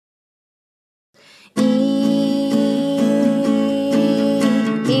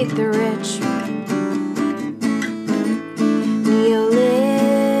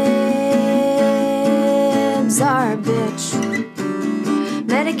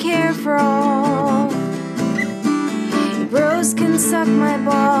care for all. You bros can suck my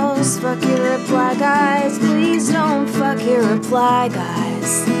balls. Fuck your reply guys. Please don't fuck your reply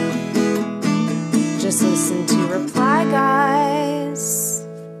guys. Just listen to Reply Guys.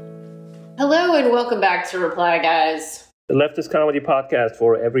 Hello and welcome back to Reply Guys, the leftist comedy podcast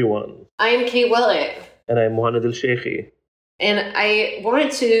for everyone. I am Kate Willett. And I'm Mohamed El-Sheikhi. And I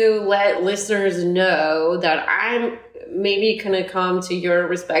wanted to let listeners know that I'm maybe going to come to your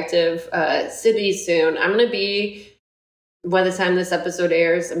respective cities soon. I'm going to be, by the time this episode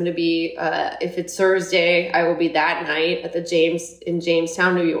airs, I'm going to be, if it's Thursday, I will be that night at the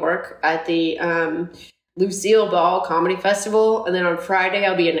Jamestown, New York, at the Lucille Ball Comedy Festival. And then on Friday,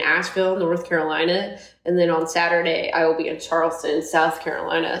 I'll be in Asheville, North Carolina. And then on Saturday, I will be in Charleston, South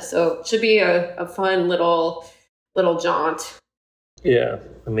Carolina. So it should be a fun little jaunt. Yeah,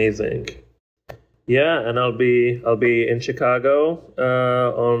 amazing. Yeah, and I'll be in Chicago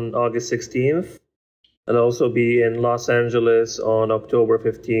on August 16th. I'll also be in Los Angeles on October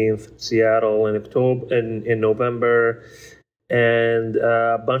 15th, Seattle in November, and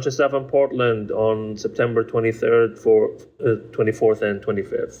a bunch of stuff in Portland on September 23rd, 24th, and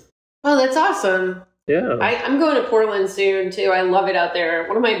 25th. Oh, that's awesome. Yeah. I'm going to Portland soon, too. I love it out there.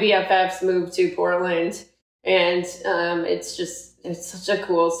 One of my BFFs moved to Portland, and it's such a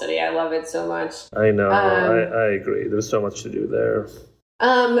cool city. I love it so much. I know. I agree. There's so much to do there.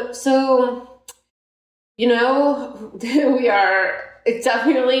 So, we are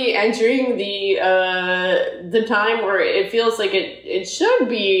definitely entering the time where it feels like it should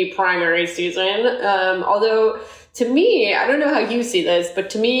be primary season. Although, to me, I don't know how you see this,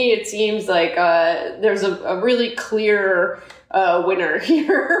 but to me, it seems like there's a really clear winner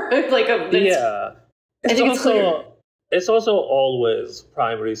here. Yeah. It's also always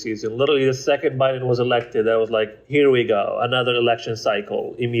primary season. Literally, the second Biden was elected, I was like, here we go, another election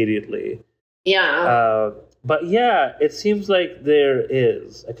cycle immediately. Yeah. But yeah, it seems like there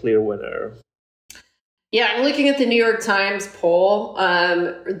is a clear winner. Yeah, I'm looking at the New York Times poll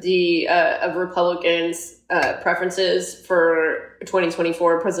of Republicans' preferences for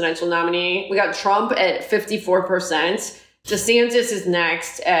 2024 presidential nominee. We got Trump at 54%. DeSantis is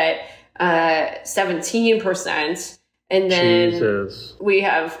next at 17%. And then we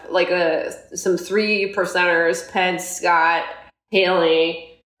have some 3%ers, Pence, Scott,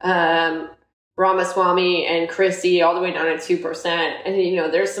 Haley, Ramaswamy, and Christie, all the way down at 2%.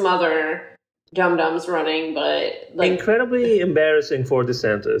 And, there's some other dum-dums running, but incredibly embarrassing for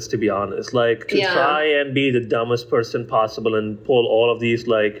DeSantis, to be honest. Try and be the dumbest person possible and pull all of these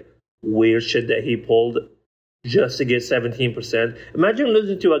weird shit that he pulled just to get 17%. Imagine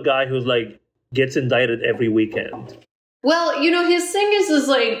listening to a guy who's gets indicted every weekend. Well, his thing is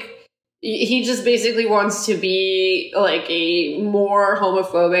he just basically wants to be a more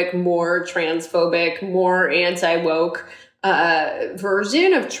homophobic, more transphobic, more anti-woke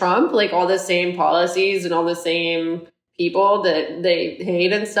version of Trump, all the same policies and all the same people that they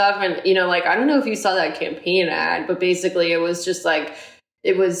hate and stuff. And, I don't know if you saw that campaign ad, but basically it was just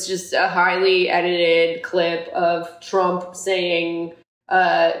a highly edited clip of Trump saying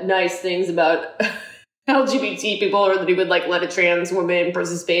nice things about LGBT people, or that he would let a trans woman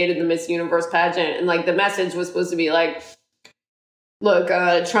participate in the Miss Universe pageant. And the message was supposed to be look,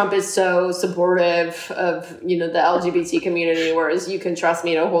 Trump is so supportive of, the LGBT community, whereas you can trust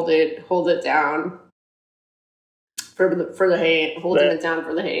me to hold it down for the hate, it down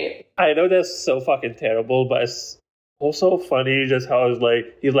for the hate. I know that's so fucking terrible, but it's also funny just how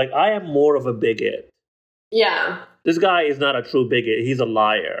he's I am more of a bigot. Yeah. This guy is not a true bigot. He's a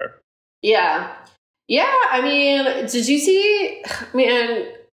liar. Yeah. Yeah, I mean, did you see, man,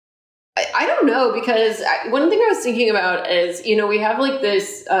 I don't know, because one thing I was thinking about is, we have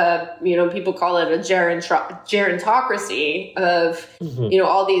this, people call it a gerontocracy of,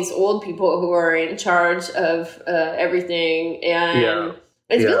 all these old people who are in charge of everything. And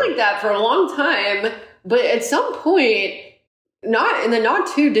it's been like that for a long time. But at some point, not in the not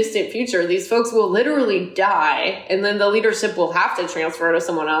too distant future, these folks will literally die, and then the leadership will have to transfer to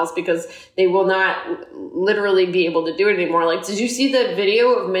someone else because they will not literally be able to do it anymore. Did you see the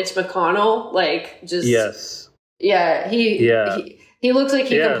video of Mitch McConnell? Yes. Yeah, he looks like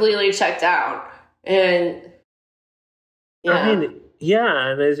he completely checked out. And yeah. I mean,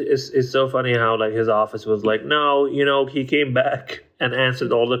 and it's so funny how his office was no, he came back and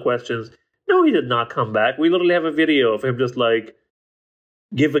answered all the questions. No, he did not come back. We literally have a video of him just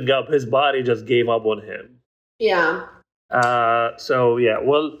giving up. His body just gave up on him. Yeah. So yeah,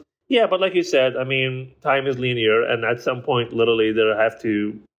 well, yeah, but like you said, I mean, time is linear, and at some point, literally, they have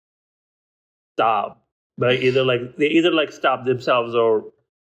to stop. But they either stop themselves or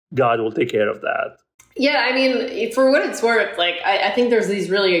God will take care of that. Yeah, I mean, for what it's worth, like, I think there's these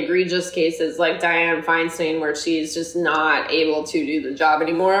really egregious cases like Dianne Feinstein where she's just not able to do the job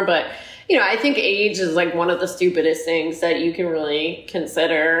anymore. But, you know, I think age is like one of the stupidest things that you can really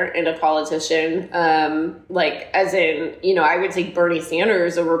consider in a politician. Like, as in, you know, I would take Bernie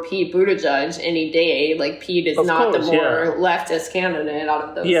Sanders over Pete Buttigieg any day. Like, Pete is not the more leftist candidate out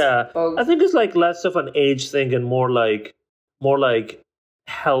of those folks. I think it's like less of an age thing and more like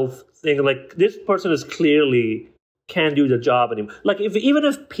health thing. Like, this person is clearly can't do the job anymore. Like, even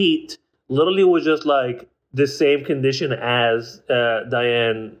if Pete literally was just like the same condition as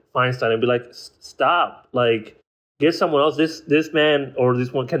Dianne Feinstein, I'd be like, stop, like, get someone else. This man or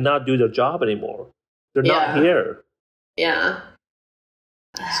this one cannot do their job anymore. They're not here. Yeah.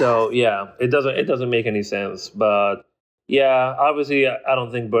 So yeah, it doesn't make any sense. But yeah, obviously, I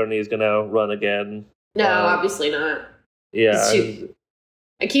don't think Bernie is gonna run again. No, obviously not. Yeah.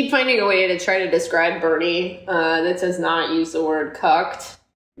 I keep finding a way to try to describe Bernie that does not use the word cucked,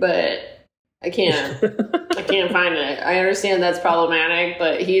 but I can't. I can't find it. I understand that's problematic,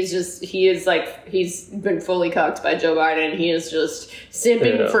 but he is like, he's been fully cucked by Joe Biden. He is just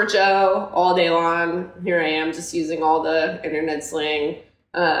simping for Joe all day long. Here I am just using all the internet slang.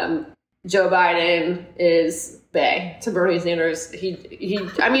 Joe Biden is bae to Bernie Sanders.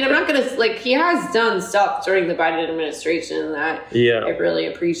 I mean, I'm not going to, like, he has done stuff during the Biden administration that I really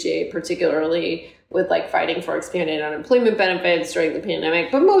appreciate, particularly with, like, fighting for expanded unemployment benefits during the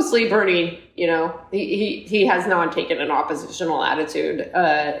pandemic. But mostly Bernie, you know, he has not taken an oppositional attitude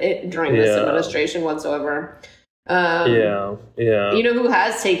during this administration whatsoever. You know who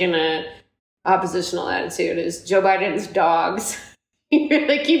has taken an oppositional attitude is Joe Biden's dogs.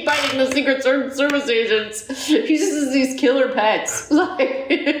 They keep fighting the Secret Service agents. He just has these killer pets. Like,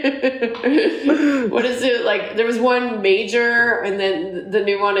 what is it? Like, there was one major, and then the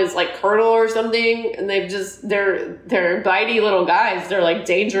new one is like Colonel or something. And they're bitey little guys. They're like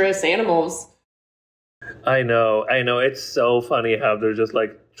dangerous animals. I know. It's so funny how they're just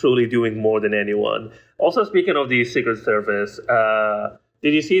like truly doing more than anyone. Also, speaking of the Secret Service,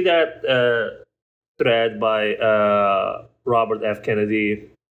 did you see that thread by Robert F. Kennedy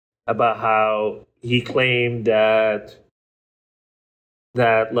about how he claimed that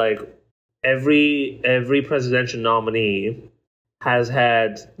like every presidential nominee has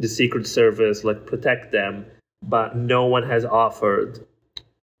had the Secret Service like protect them, but no one has offered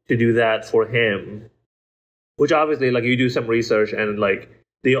to do that for him. Which obviously, like, you do some research and like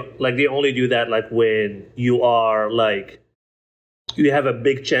they only do that like when you are like, you have a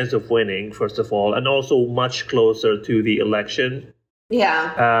big chance of winning, first of all, and also much closer to the election.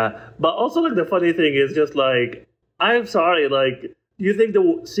 Yeah. But also, like, the funny thing is just like, I'm sorry, like, do you think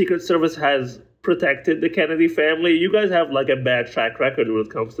the Secret Service has protected the Kennedy family? You guys have like a bad track record when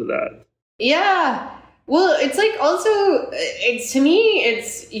it comes to that. Yeah. Well, it's like also, to me,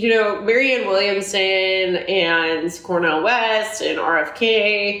 it's, you know, Marianne Williamson and Cornel West and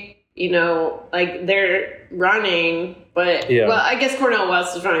RFK, you know, like, they're running. But, well, I guess Cornel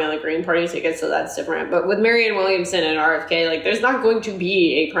West is running on the Green Party ticket, so that's different. But with Marianne Williamson and RFK, like, there's not going to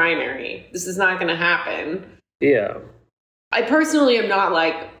be a primary. This is not going to happen. Yeah. I personally am not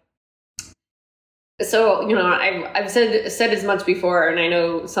like, so, you know, I've said as much before, and I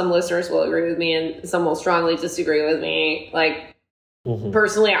know some listeners will agree with me and some will strongly disagree with me. Like,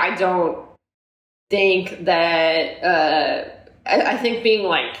 personally, I don't think that, I think being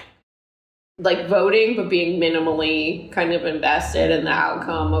like voting, but being minimally kind of invested in the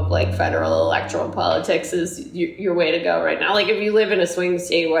outcome of like federal electoral politics is your way to go right now. Like, if you live in a swing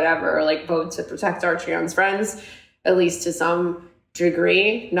state, whatever, like, vote to protect our trans friends, at least to some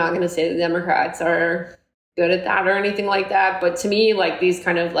degree. Not going to say the Democrats are good at that or anything like that. But to me, like, these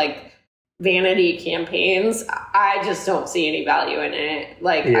kind of like vanity campaigns, I just don't see any value in it.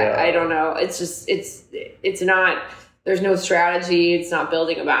 Like, I don't know. It's just, it's not, there's no strategy. It's not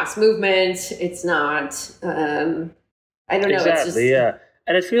building a mass movement. It's not, I don't know. Exactly, it's just,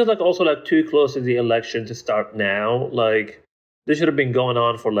 and it feels like also like too close to the election to start now. Like, this should have been going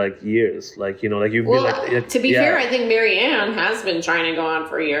on for like years. Like, you know, like to be fair, I think Marianne has been trying to go on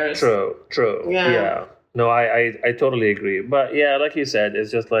for years. True. Yeah. No, I totally agree. But yeah, like you said, it's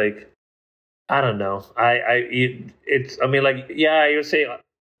just like, I don't know. You're saying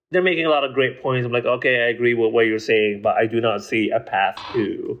they're making a lot of great points. I'm like, okay, I agree with what you're saying, but I do not see a path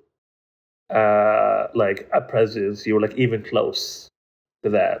to like a presidency or like even close to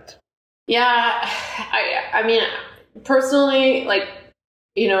that. Yeah, I mean, personally, like,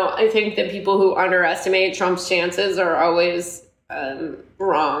 you know, I think that people who underestimate Trump's chances are always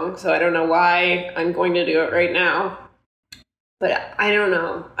wrong. So I don't know why I'm going to do it right now. But I don't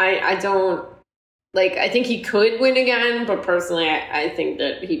know. I don't like. I think he could win again, but personally, I think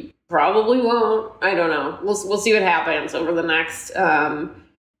that he probably won't. I don't know. We'll see what happens over the next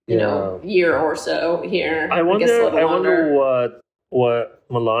year or so here. I wonder what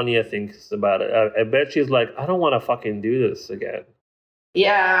Melania thinks about it. I bet she's like, I don't want to fucking do this again.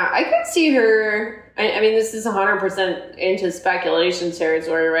 Yeah, I could see her. I mean, this is 100% into speculation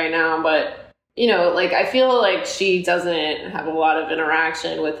territory right now, but like I feel like she doesn't have a lot of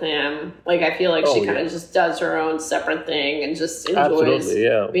interaction with him. Like I feel like she kind of just does her own separate thing and just enjoys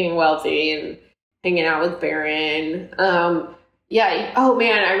being wealthy and hanging out with Barron. Yeah. Oh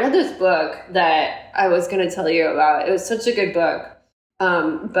man, I read this book that I was going to tell you about. It was such a good book.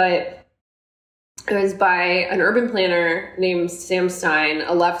 But it was by an urban planner named Sam Stein,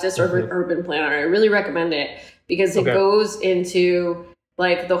 a leftist urban planner. I really recommend it because it goes into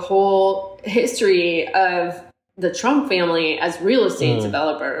like the whole history of the Trump family as real estate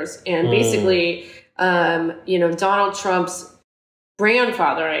developers. And basically, Donald Trump's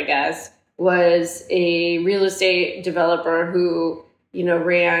grandfather, I guess, was a real estate developer who,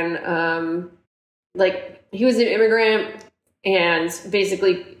 ran, he was an immigrant and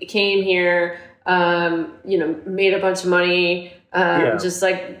basically came here, made a bunch of money, just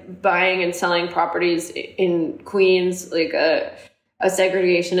like buying and selling properties in Queens, like a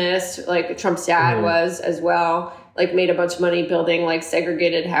segregationist, like Trump's dad was as well, like made a bunch of money building like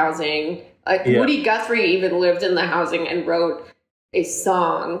segregated housing. Like Woody Guthrie even lived in the housing and wrote a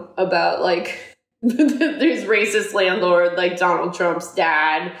song about like this racist landlord, like Donald Trump's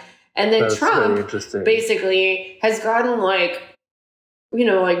dad. And then Trump basically has gotten like,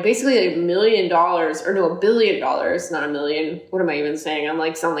 basically $1 million or no, $1 billion, not a million. What am I even saying? I'm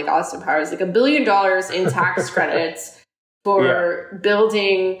like, sound like Austin Powers, like $1 billion in tax credits for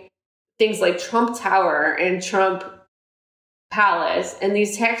building things like Trump Tower and Trump Palace. And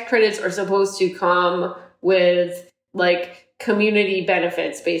these tax credits are supposed to come with like community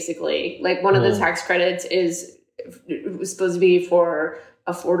benefits, basically. Like one of the tax credits was supposed to be for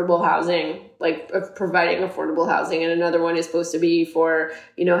affordable housing, like providing affordable housing. And another one is supposed to be for,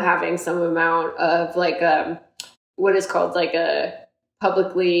 having some amount of like, what is called like a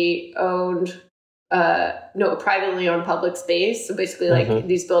privately owned public space. So basically like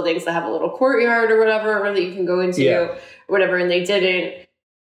these buildings that have a little courtyard or whatever that you can go into or whatever. And they didn't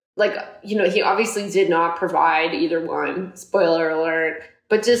like, he obviously did not provide either one, spoiler alert,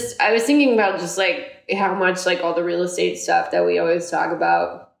 but just, I was thinking about just like how much like all the real estate stuff that we always talk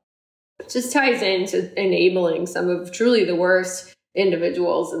about just ties into enabling some of truly the worst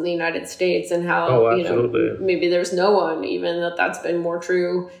individuals in the United States and how, maybe there's no one even that's been more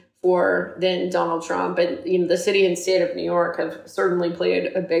true for than Donald Trump. And, the city and state of New York have certainly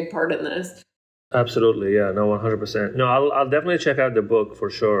played a big part in this. Absolutely. Yeah, no, 100%. No, I'll definitely check out the book for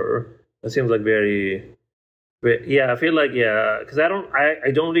sure. It seems like very, I feel like, because I don't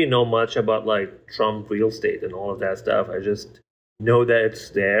really know much about like Trump real estate and all of that stuff. I just know that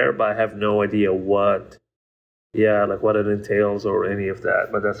it's there, but I have no idea what it entails or any of that.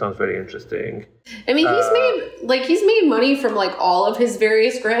 But that sounds very interesting. I mean, he's made money from like all of his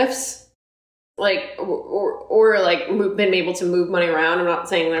various grifts. Like, or like been able to move money around. I'm not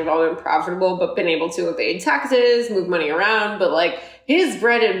saying they've all been profitable, but been able to evade taxes, move money around. But like his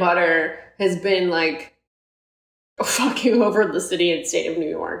bread and butter has been like fucking over the city and state of New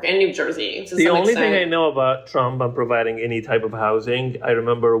York and New Jersey. The only thing I know about Trump on providing any type of housing, I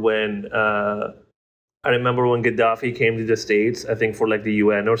remember when Gaddafi came to the States, I think for like the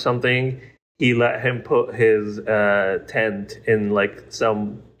UN or something, he let him put his tent in like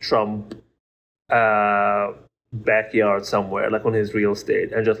some Trump backyard somewhere, like on his real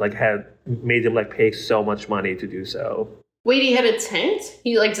estate, and just like made him like pay so much money to do so. Wait, he had a tent?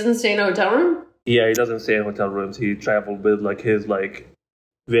 He like didn't stay in a hotel room? Yeah, he doesn't stay in hotel rooms. He traveled with like his like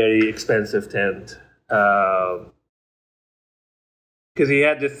very expensive tent. Because he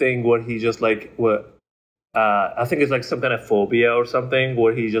had this thing where he just like I think it's like some kind of phobia or something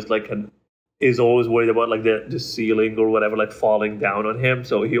where he just like is always worried about like the ceiling or whatever like falling down on him,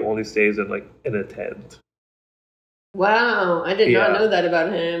 so he only stays in a tent. Wow, I did not know that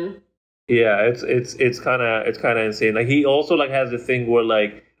about him. Yeah, it's kind of insane. Like he also like has the thing where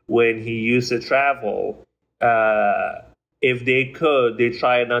like when he used to travel, if they could, they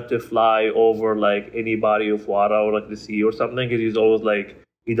try not to fly over like any body of water or like the sea or something, because he's always like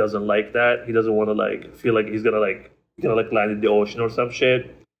he doesn't like that. He doesn't want to like feel like he's gonna land in the ocean or some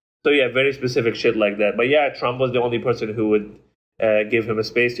shit. So yeah, very specific shit like that. But yeah, Trump was the only person who would give him a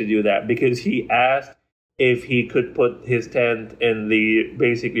space to do that, because he asked if he could put his tent in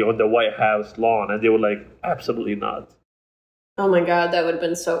basically on the White House lawn, and they were like, absolutely not. Oh my god, that would have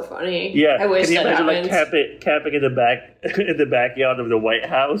been so funny. Yeah, I wish can you that imagine happened. camping in the backyard of the White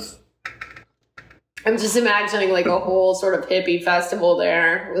House? I'm just imagining like a whole sort of hippie festival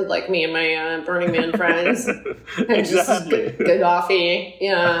there with like me and my Burning Man friends. And Exactly. just Gaddafi.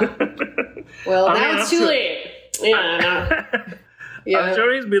 Yeah. Well, now it's too late. Yeah. No. I'm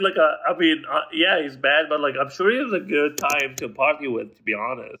sure he's been like he's bad, but like I'm sure he was a good time to party with, to be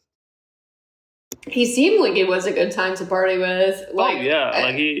honest. He seemed like it was a good time to party with. Like, he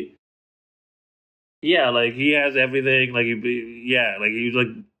has everything. Like he like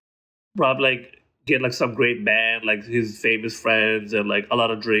probably like get like some great band, like his famous friends, and like a lot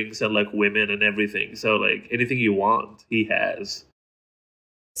of drinks and like women and everything. So like anything you want, he has.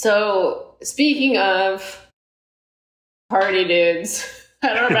 So speaking of party dudes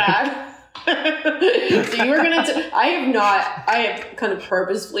that are bad. So you were I have kind of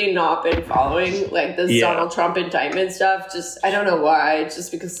purposefully not been following like this Donald Trump indictment stuff. Just, I don't know why,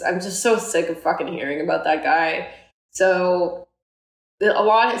 just because I'm just so sick of fucking hearing about that guy. So a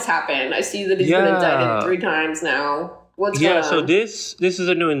lot has happened. I see that he's been indicted 3 times now. What's going on? So this is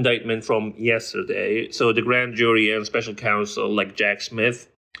a new indictment from yesterday. So the grand jury and special counsel like Jack Smith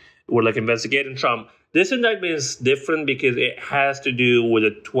were like investigating Trump. This indictment is different because it has to do with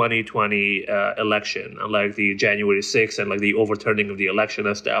the 2020 election, like the January 6th and like the overturning of the election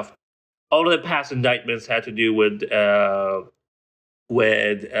and stuff. All of the past indictments had to do with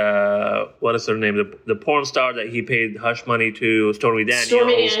what is her name? The porn star that he paid hush money to, Stormy Daniels.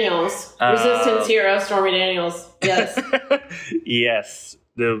 Stormy Daniels, resistance hero, Stormy Daniels. Yes. Yes,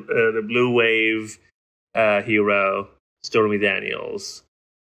 the Blue Wave hero, Stormy Daniels.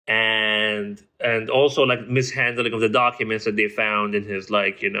 And also like mishandling of the documents that they found in his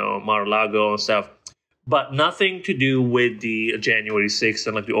Mar-a-Lago and stuff, but nothing to do with the January 6th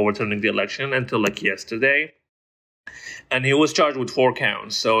and like the overturning the election until like yesterday. And he was charged with 4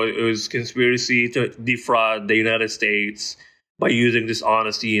 counts. So it was conspiracy to defraud the United States by using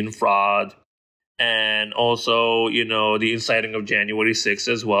dishonesty and fraud, and also the inciting of January 6th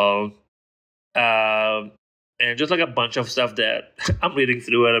as well. And just like a bunch of stuff that I'm reading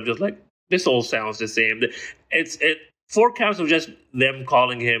through it, I'm just like, this all sounds the same. It's 4 counts of just them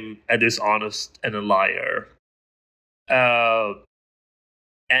calling him a dishonest and a liar. And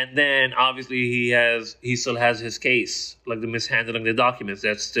then obviously he still has his case, like the mishandling the documents,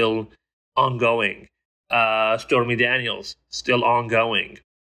 that's still ongoing. Stormy Daniels, still ongoing.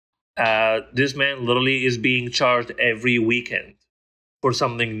 This man literally is being charged every weekend for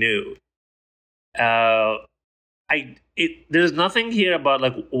something new. There's nothing here about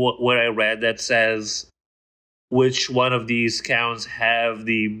like what I read that says which one of these counts have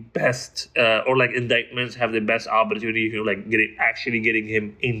the best or like indictments have the best opportunity to like getting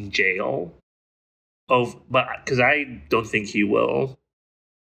him in jail. But because I don't think he will.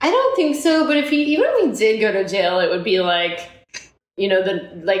 I don't think so. But even if he did go to jail, it would be like he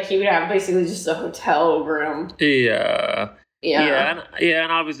would have basically just a hotel room. Yeah. Yeah,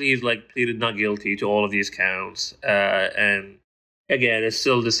 and obviously he's like pleaded not guilty to all of these counts. And again, it's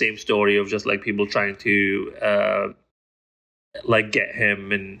still the same story of just like people trying to like get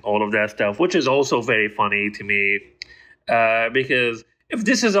him and all of that stuff, which is also very funny to me. Because if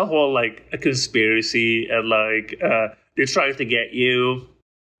this is a whole like a conspiracy and like they're trying to get you,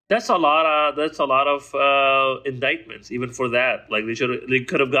 that's a lot of indictments even for that. Like they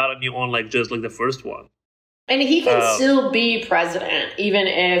could have gotten you on like just like the first one. And he can still be president, even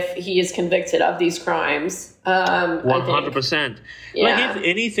if he is convicted of these crimes. 100%. Yeah. Like, if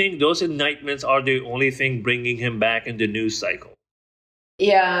anything, those indictments are the only thing bringing him back in the news cycle.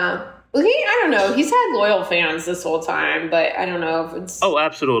 Yeah. Well, I don't know. He's had loyal fans this whole time, but I don't know if it's... Oh,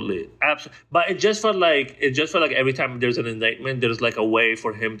 absolutely. But it just felt like every time there's an indictment, there's like a way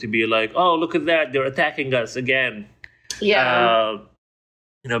for him to be like, oh, look at that. They're attacking us again. Yeah.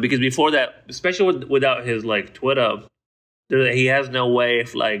 Because before that, especially without his like Twitter, he has no way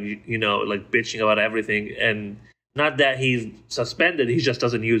of like bitching about everything. And not that he's suspended, he just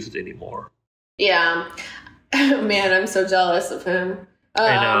doesn't use it anymore. Yeah. Man, I'm so jealous of him.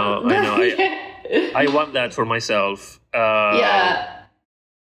 I know. I want that for myself. Yeah.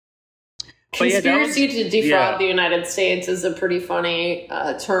 Conspiracy to defraud the United States is a pretty funny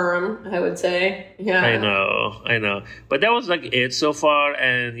term, I would say. Yeah, I know. But that was like it so far.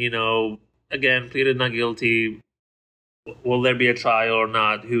 And, again, pleaded not guilty. Will there be a trial or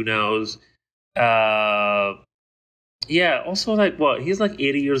not? Who knows? Also, like, what? He's like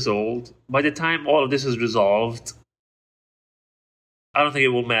 80 years old. By the time all of this is resolved, I don't think it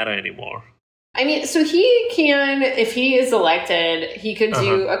will matter anymore. I mean, so he can, if he is elected, he could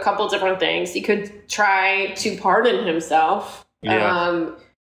do a couple different things. He could try to pardon himself, Yeah.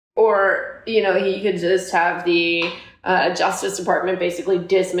 Or, he could just have the Justice Department basically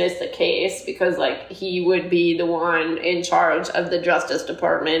dismiss the case because, he would be the one in charge of the Justice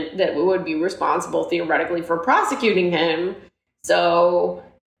Department that would be responsible theoretically for prosecuting him. So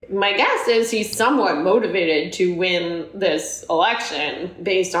my guess is he's somewhat motivated to win this election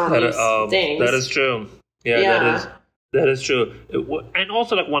based on these things. That is true. Yeah. That is true. And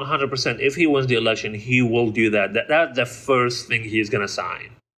also, 100%, if he wins the election, he will do that. That's the first thing he's going to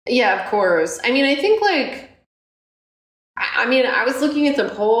sign. Yeah, of course. I mean, I think, I was looking at the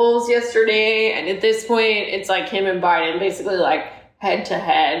polls yesterday, and at this point, it's him and Biden basically, head to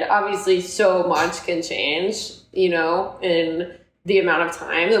head. Obviously, so much can change, in the amount of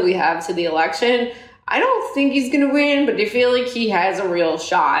time that we have to the election. I don't think he's going to win, but I feel like he has a real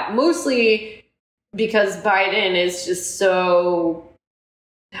shot. Mostly because Biden is just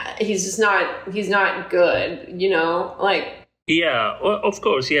he's not good, Yeah, of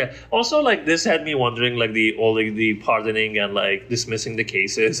course, yeah. Also, this had me wondering, the pardoning and, dismissing the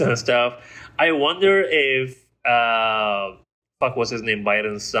cases and stuff. I wonder if, what's his name,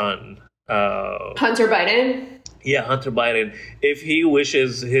 Biden's son? Hunter Biden? Yeah, Hunter Biden. If he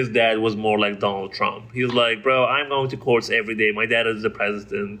wishes his dad was more like Donald Trump. He's like, bro, I'm going to courts every day. My dad is the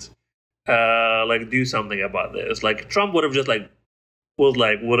president. Do something about this. Trump would have just,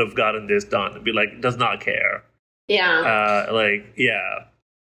 would have gotten this done and be does not care. Yeah.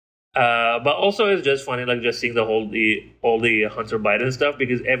 But also it's just funny, just seeing all the Hunter Biden stuff,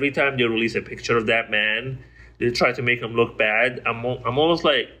 because every time they release a picture of that man, they try to make him look bad. I'm almost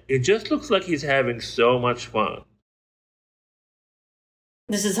it just looks like he's having so much fun.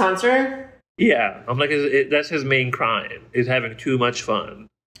 This is Hunter? Yeah, I'm that's his main crime, is having too much fun.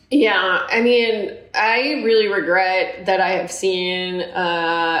 Yeah, I mean, I really regret that I have seen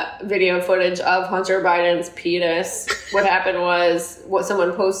video footage of Hunter Biden's penis. What happened was, what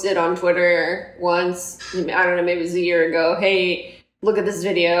someone posted on Twitter once, I don't know, maybe it was a year ago, hey, look at this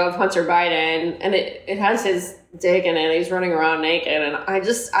video of Hunter Biden, and it has his dick in it, he's running around naked, and I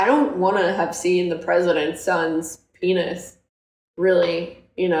don't want to have seen the president's son's penis, really,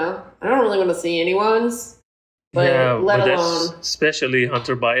 I don't really want to see anyone's. But let alone, especially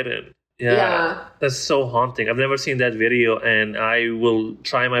Hunter Biden. Yeah, that's so haunting. I've never seen that video, and I will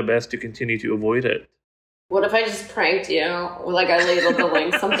try my best to continue to avoid it. What if I just pranked you? I labeled the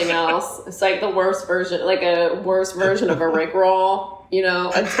link something else. It's the worst version, a worse version of a Rick roll.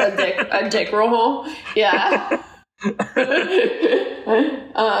 A dick roll. Yeah.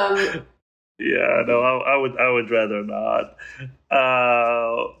 Yeah, no, I would rather not.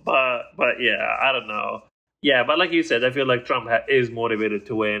 But yeah, I don't know. Yeah, but like you said, I feel like Trump is motivated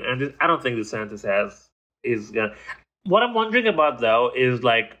to win, and I don't think DeSantis is gonna. What I'm wondering about though is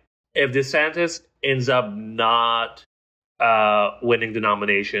if DeSantis ends up not winning the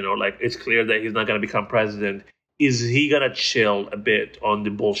nomination, or it's clear that he's not gonna become president, is he gonna chill a bit on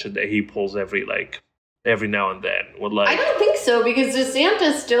the bullshit that he pulls every now and then? I don't think so, because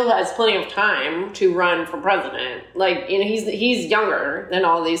DeSantis still has plenty of time to run for president. He's younger than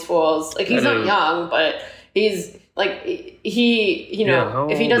all these fools. He's not young, but he's if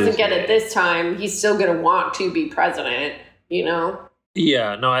he doesn't get it this time, he's still going to want to be president,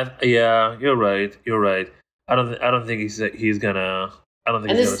 Yeah, no, you're right. I don't think he's gonna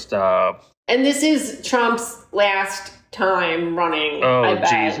stop. And this is Trump's last time running. Oh, I bet.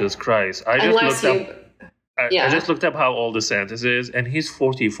 Jesus Christ. I just looked up how old DeSantis is, and he's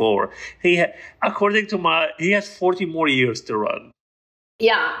 44. He has 40 more years to run.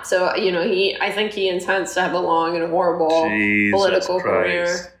 Yeah, so I think he intends to have a long and horrible political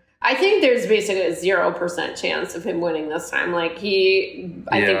career. I think there's basically a 0% chance of him winning this time. I think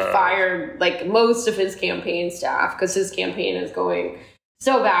fired most of his campaign staff because his campaign is going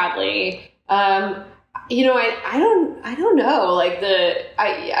so badly. I don't know.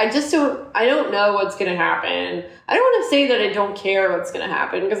 I don't know what's going to happen. I don't want to say that I don't care what's going to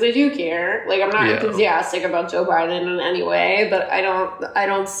happen, because I do care. I'm not enthusiastic about Joe Biden in any way, but I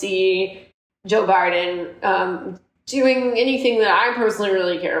don't see Joe Biden doing anything that I personally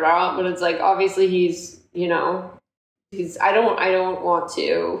really care about. But it's obviously he's I don't want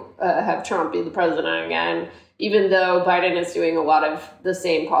to have Trump be the president again, even though Biden is doing a lot of the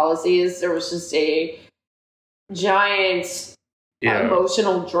same policies. There was just a giant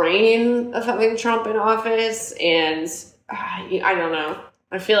emotional drain of having Trump in office, and I don't know.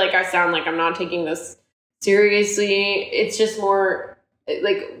 I feel like I sound like I'm not taking this seriously. It's just more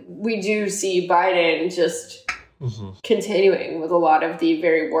we do see Biden just continuing with a lot of the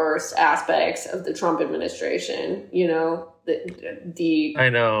very worst aspects of the Trump administration. I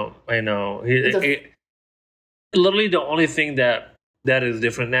know. literally the only thing that is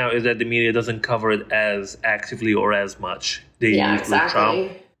different now is that the media doesn't cover it as actively or as much. They Yeah, use with Trump.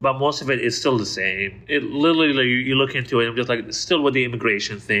 exactly. But most of it is still the same. It literally, like, you look into it, and I'm just like, it's still with the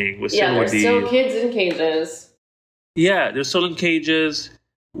immigration thing. We're Yeah, still with there's still kids in cages. Yeah, they're still in cages.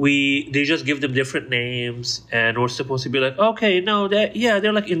 They just give them different names, and we're supposed to be like, okay, no,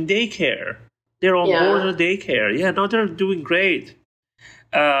 they're like in daycare. They're on board with daycare. Yeah, no, they're doing great.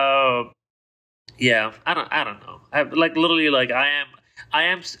 Yeah, I don't know. I like literally like I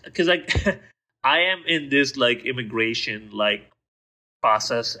am because like I am in this like immigration like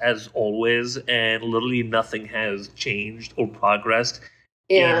process as always, and literally nothing has changed or progressed.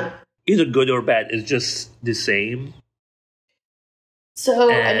 Yeah. Either good or bad. It's just the same.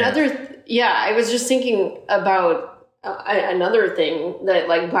 So I was just thinking about another thing that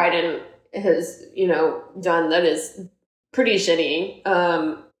like Biden has, done that is pretty shitty.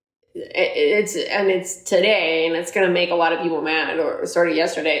 It's today, and it's going to make a lot of people mad. Or started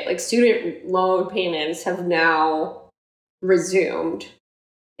yesterday. Like student loan payments have now resumed,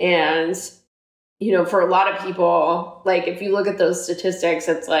 and for a lot of people, like if you look at those statistics,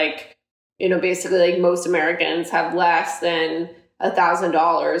 it's like basically like most Americans have less than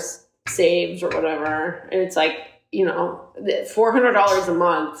 $1,000 saved or whatever, and it's like $400 a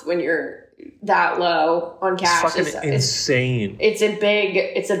month when you're that low on cash. It's fucking insane. It's a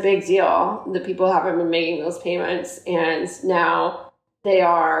big deal that people haven't been making those payments, and now they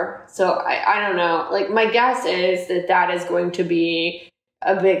are. So I don't know. Like my guess is that is going to be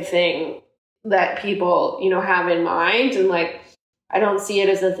a big thing that people have in mind, and like I don't see it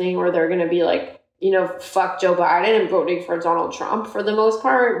as a thing where they're going to be like fuck Joe Biden and voting for Donald Trump for the most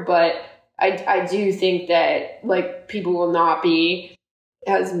part, but I do think that like people will not be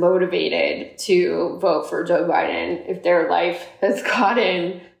as motivated to vote for Joe Biden if their life has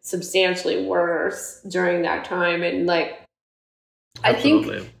gotten substantially worse during that time. And like,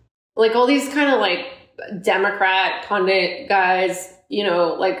 Absolutely. I think like all these kind of like Democrat pundit guys,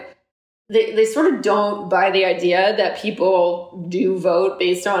 like they sort of don't buy the idea that people do vote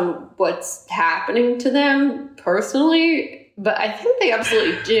based on what's happening to them personally. But I think they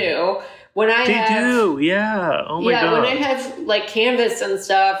absolutely do. When I do, yeah. Oh my God. When I have like canvas and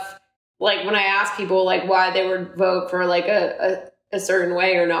stuff, like when I ask people like why they would vote for like a certain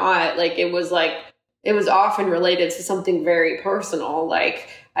way or not, like it was often related to something very personal. Like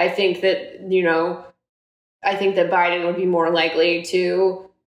I think that Biden would be more likely to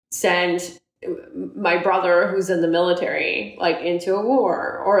send my brother who's in the military like into a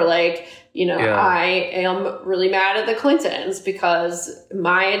war, or like I am really mad at the Clintons because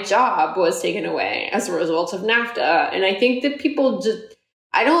my job was taken away as a result of NAFTA. And I think that people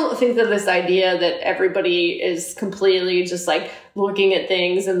I don't think that this idea that everybody is completely just like looking at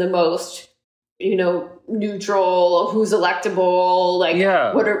things in the most neutral, who's electable, like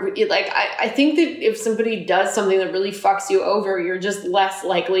what are like I think that if somebody does something that really fucks you over, you're just less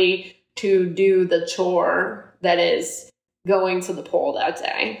likely to do the chore that is going to the poll that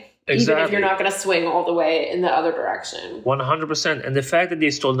day. Exactly. Even if you're not going to swing all the way in the other direction. 100%. And the fact that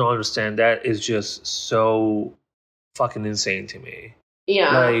they still don't understand that is just so fucking insane to me.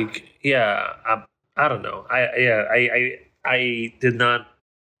 Yeah. Like, I don't know. I did not.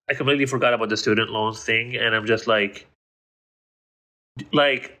 I completely forgot about the student loans thing, and I'm just like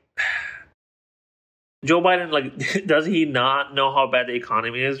Joe Biden, like, does he not know how bad the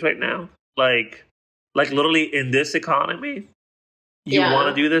economy is right now? Like literally in this economy, you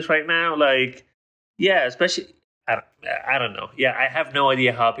want to do this right now? Like, yeah, especially, I don't know. Yeah, I have no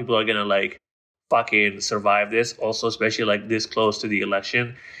idea how people are gonna like fucking survive this. Also, especially like this close to the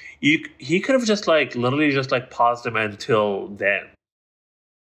election, he could have just like literally just like paused them until then.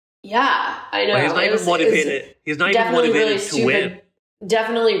 Yeah, I know. But he's not even motivated. He's not even motivated to win.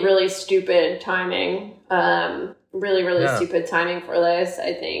 Definitely really stupid timing. Really stupid timing for this,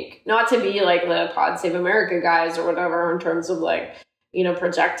 I think. Not to be like the Pod Save America guys or whatever in terms of like,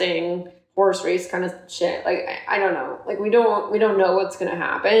 projecting horse race kind of shit. Like, I don't know. Like, we don't know what's going to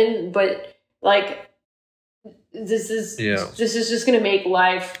happen, but like, this is just going to make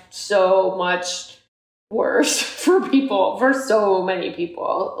life so much worse for people, for so many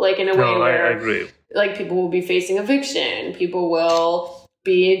people. Like, in a way where I agree. Like, people will be facing eviction. People will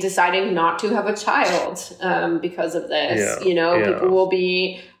be deciding not to have a child because of this. People will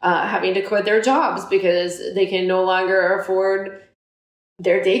be having to quit their jobs because they can no longer afford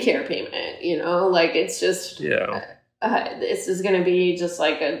their daycare payment. Like, it's just this is going to be just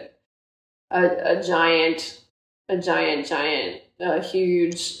like a giant,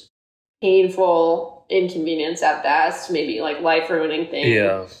 huge, painful inconvenience at best, maybe like life-ruining thing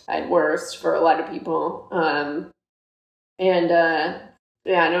at worst for a lot of people. I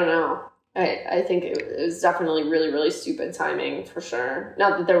don't know. I think it was definitely really, really stupid timing for sure.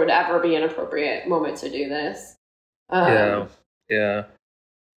 Not that there would ever be an appropriate moment to do this. I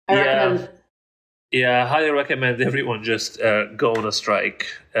recommend. Yeah, I highly recommend everyone just go on a strike.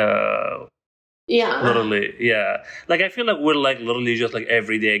 Literally, yeah. Like, I feel like we're like literally just like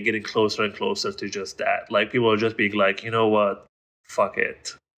every day getting closer and closer to just that. Like, people are just being like, you know what? Fuck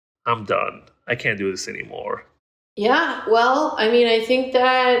it. I'm done. I can't do this anymore. Yeah, well, I mean, I think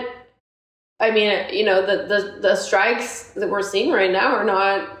that, the strikes that we're seeing right now are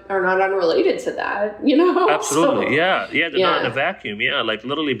not unrelated to that, Absolutely, so, they're not in a vacuum. Yeah, like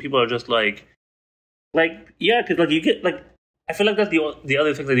literally, people are just because you get like, I feel like that's the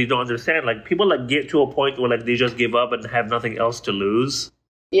other thing that you don't understand. Like, people like get to a point where like they just give up and have nothing else to lose.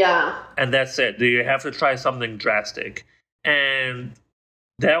 Yeah, and that's it. You have to try something drastic, and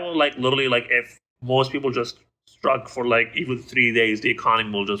that will like literally like if most people just struck for like even 3 days, the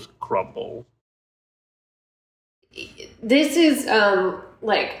economy will just crumble. This is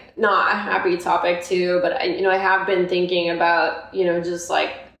like not a happy topic too, but I have been thinking about just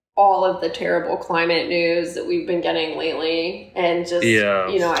like all of the terrible climate news that we've been getting lately, and just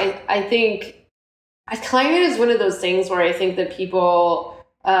I think climate is one of those things where I think that people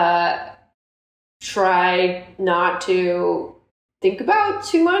try not to think about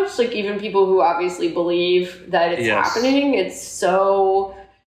too much. Like, even people who obviously believe that it's happening, it's so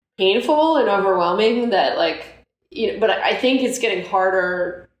painful and overwhelming that like, but I think it's getting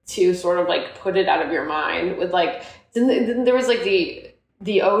harder to sort of like put it out of your mind with like, there was like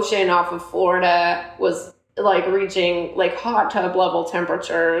the ocean off of Florida was like reaching like hot tub level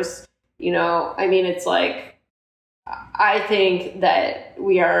temperatures, it's like, I think that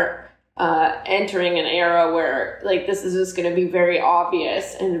we are entering an era where like this is just going to be very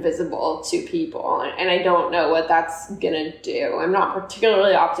obvious and visible to people, and I don't know what that's going to do. I'm not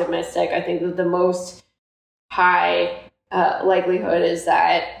particularly optimistic. I think that the most high likelihood is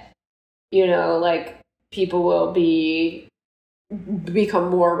that like people will become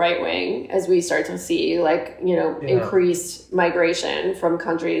more right-wing as we start to see like increased migration from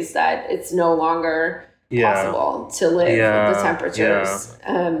countries that it's no longer possible to live with the temperatures.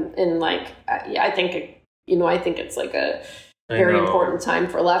 And like, I think it's like a very important time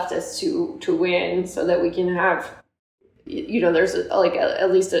for leftists to win, so that we can have, there's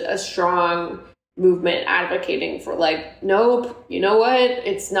at least a strong movement advocating for like, nope, you know what?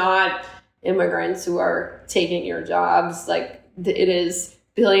 It's not immigrants who are taking your jobs. Like, it is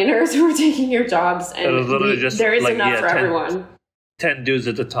billionaires who are taking your jobs, and there is like, enough for everyone. 10 dudes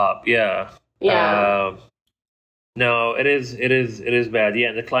at the top. Yeah. No, it is bad. Yeah,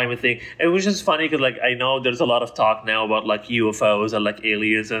 and the climate thing. It was just funny because, like, I know there's a lot of talk now about like UFOs and like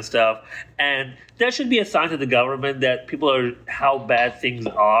aliens and stuff, and that should be a sign to the government that people are how bad things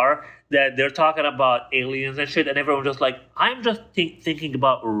are, that they're talking about aliens and shit, and everyone's just like, I'm just thinking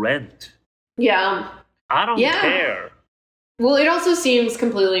about rent. Yeah, I don't care. Well, it also seems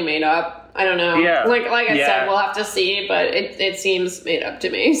completely made up. I don't know. Yeah. Like I said, we'll have to see, but it seems made up to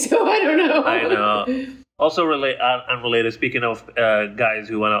me, so I don't know. I know. Also, unrelated, speaking of guys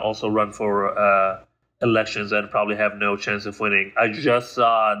who want to also run for elections and probably have no chance of winning, I just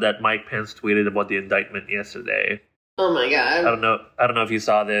saw that Mike Pence tweeted about the indictment yesterday. Oh my God. I don't know if you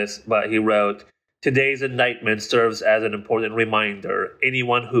saw this, but he wrote, "Today's indictment serves as an important reminder.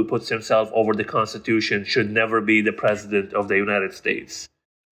 Anyone who puts himself over the Constitution should never be the president of the United States."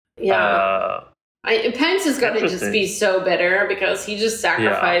 Yeah. Pence is going to just be so bitter because he just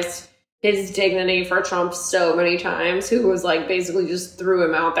sacrificed his dignity for Trump so many times, who was like basically just threw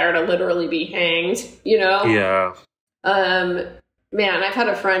him out there to literally be hanged, Yeah. Man, I've had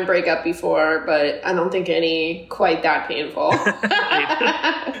a friend break up before, but I don't think any quite that painful.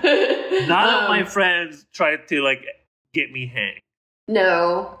 None of my friends tried to like get me hanged.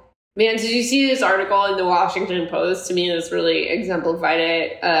 No. Man, did you see this article in the Washington Post? To me, this really exemplified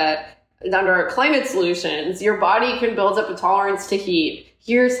it. Under climate solutions, your body can build up a tolerance to heat.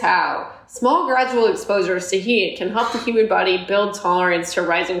 Here's how. Small gradual exposures to heat can help the human body build tolerance to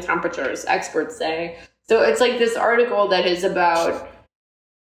rising temperatures, experts say. So it's like this article that is about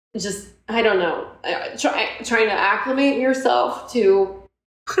just, I don't know, trying to acclimate yourself to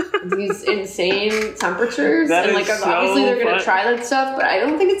these insane temperatures. And like, obviously they're going to try that stuff, but I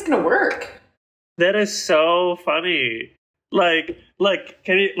don't think it's going to work. That is so funny. Like,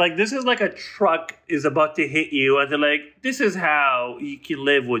 can you, like, this is like a truck is about to hit you, and they're like, this is how you can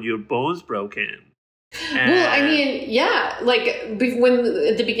live with your bones broken. And well, I mean, yeah, like when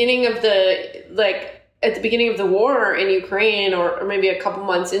at the beginning of the at the beginning of the war in Ukraine, or maybe a couple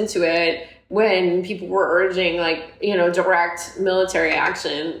months into it, when people were urging like, you know, direct military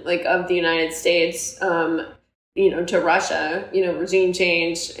action, like of the United States, you know, to Russia, you know, regime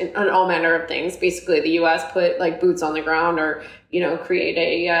change and all manner of things. Basically, the U.S. put like boots on the ground, or, you know, create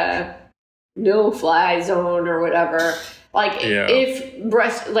a no-fly zone or whatever. Like if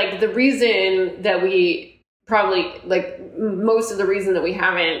Russia, like the reason that we probably like most of the reason that we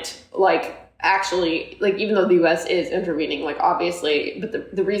haven't like actually, like, even though the U.S. is intervening, like, obviously,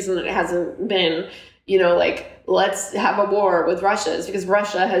 but the reason that it hasn't been, you know, like, let's have a war with Russia is because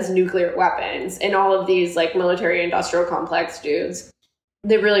Russia has nuclear weapons, and all of these, like, military industrial complex dudes,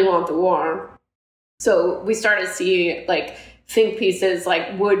 they really want the war. So we started to see, like, think pieces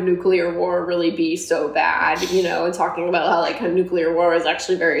like, would nuclear war really be so bad, you know, and talking about how, like, a nuclear war is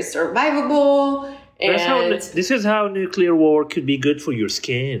actually very survivable. And this is how nuclear war could be good for your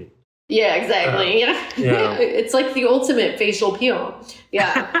skin. Yeah, exactly. Yeah. It's like the ultimate facial peel.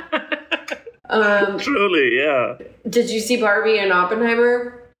 Yeah. Truly, yeah. Did you see Barbie and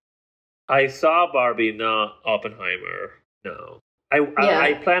Oppenheimer? I saw Barbie, not Oppenheimer. No.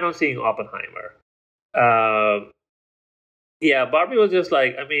 I plan on seeing Oppenheimer. Yeah, Barbie was just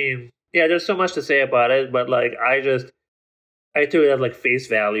like, I mean, yeah, there's so much to say about it, but like, I took it as like face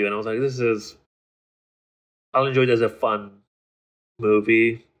value, and I was like, I'll enjoy it as a fun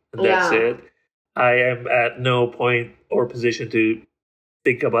movie. And that's it. I am at no point or position to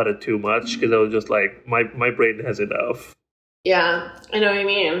think about it too much, because I was just like, my brain has enough. Yeah, I know what you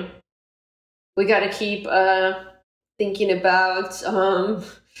mean. We got to keep thinking about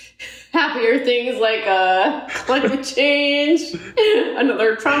happier things like climate change,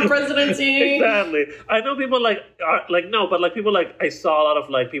 another Trump presidency. Exactly. I know people people like, I saw a lot of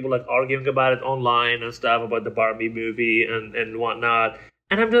like people like arguing about it online and stuff about the Barbie movie and whatnot.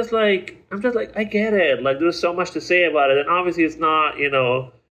 And I'm just like, I get it. Like, there's so much to say about it. And obviously it's not, you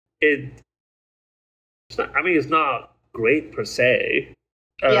know, it's not great per se.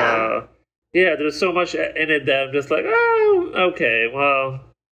 Yeah, there's so much in it that I'm just like, oh, okay, well,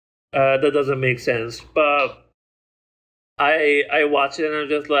 that doesn't make sense. But I watched it and I'm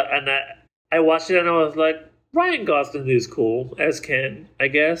just like, and I watched it and I was like, Ryan Gosling is cool as Ken, I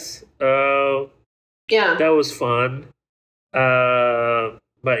guess. Yeah. That was fun.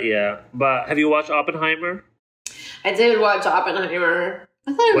 But have you watched Oppenheimer? I did watch Oppenheimer.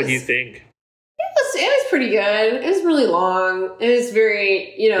 I thought what do you think? It was pretty good. It was really long. It was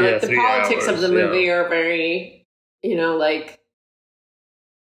very, you know, like the politics of the movie are very, you know, like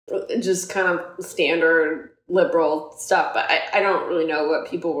just kind of standard liberal stuff. But I don't really know what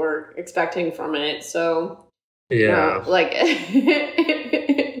people were expecting from it. So, like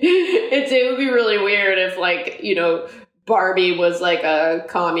it would be really weird if, like, you know, Barbie was like a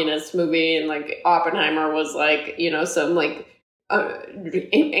communist movie and like Oppenheimer was like, you know, some like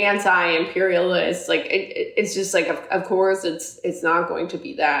anti-imperialist. Like it's just like, of course it's not going to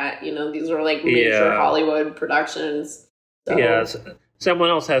be that, you know, these are like major Hollywood productions. So. Yeah, someone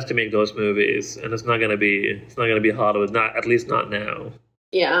else has to make those movies, and it's not gonna be Hollywood, at least not now.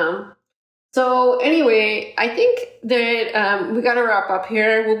 Yeah. So anyway, I think that we got to wrap up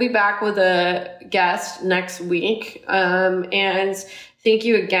here. We'll be back with a guest next week. And thank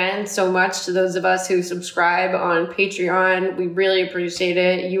you again so much to those of us who subscribe on Patreon. We really appreciate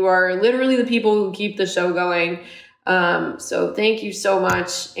it. You are literally the people who keep the show going. So thank you so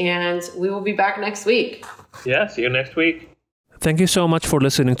much. And we will be back next week. Yeah, see you next week. Thank you so much for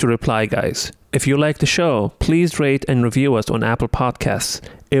listening to Reply Guys. If you like the show, please rate and review us on Apple Podcasts.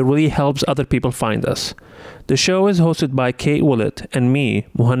 It really helps other people find us. The show is hosted by Kate Willett and me,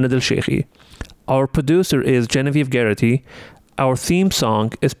 Muhannad Al-Sheikhi. Our producer is Genevieve Garrity. Our theme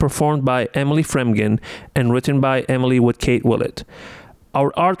song is performed by Emily Fremgen and written by Emily with Kate Willett.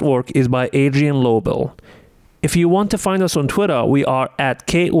 Our artwork is by Adrian Lobel. If you want to find us on Twitter, we are at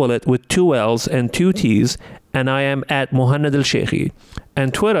Kate Willett with 2 L's and 2 T's, and I am at Muhannad Al-Sheikhi.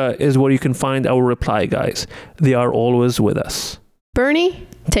 And Twitter is where you can find our Reply Guys. They are always with us. Bernie,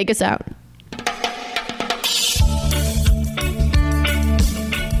 take us out.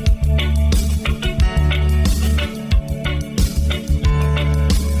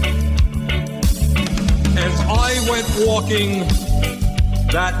 As I went walking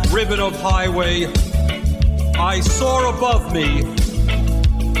that ribbon of highway, I saw above me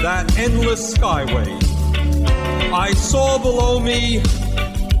that endless skyway. I saw below me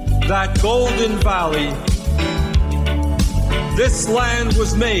that golden valley. This land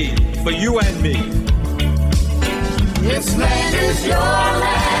was made for you and me. This land is your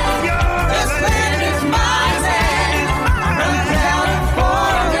land.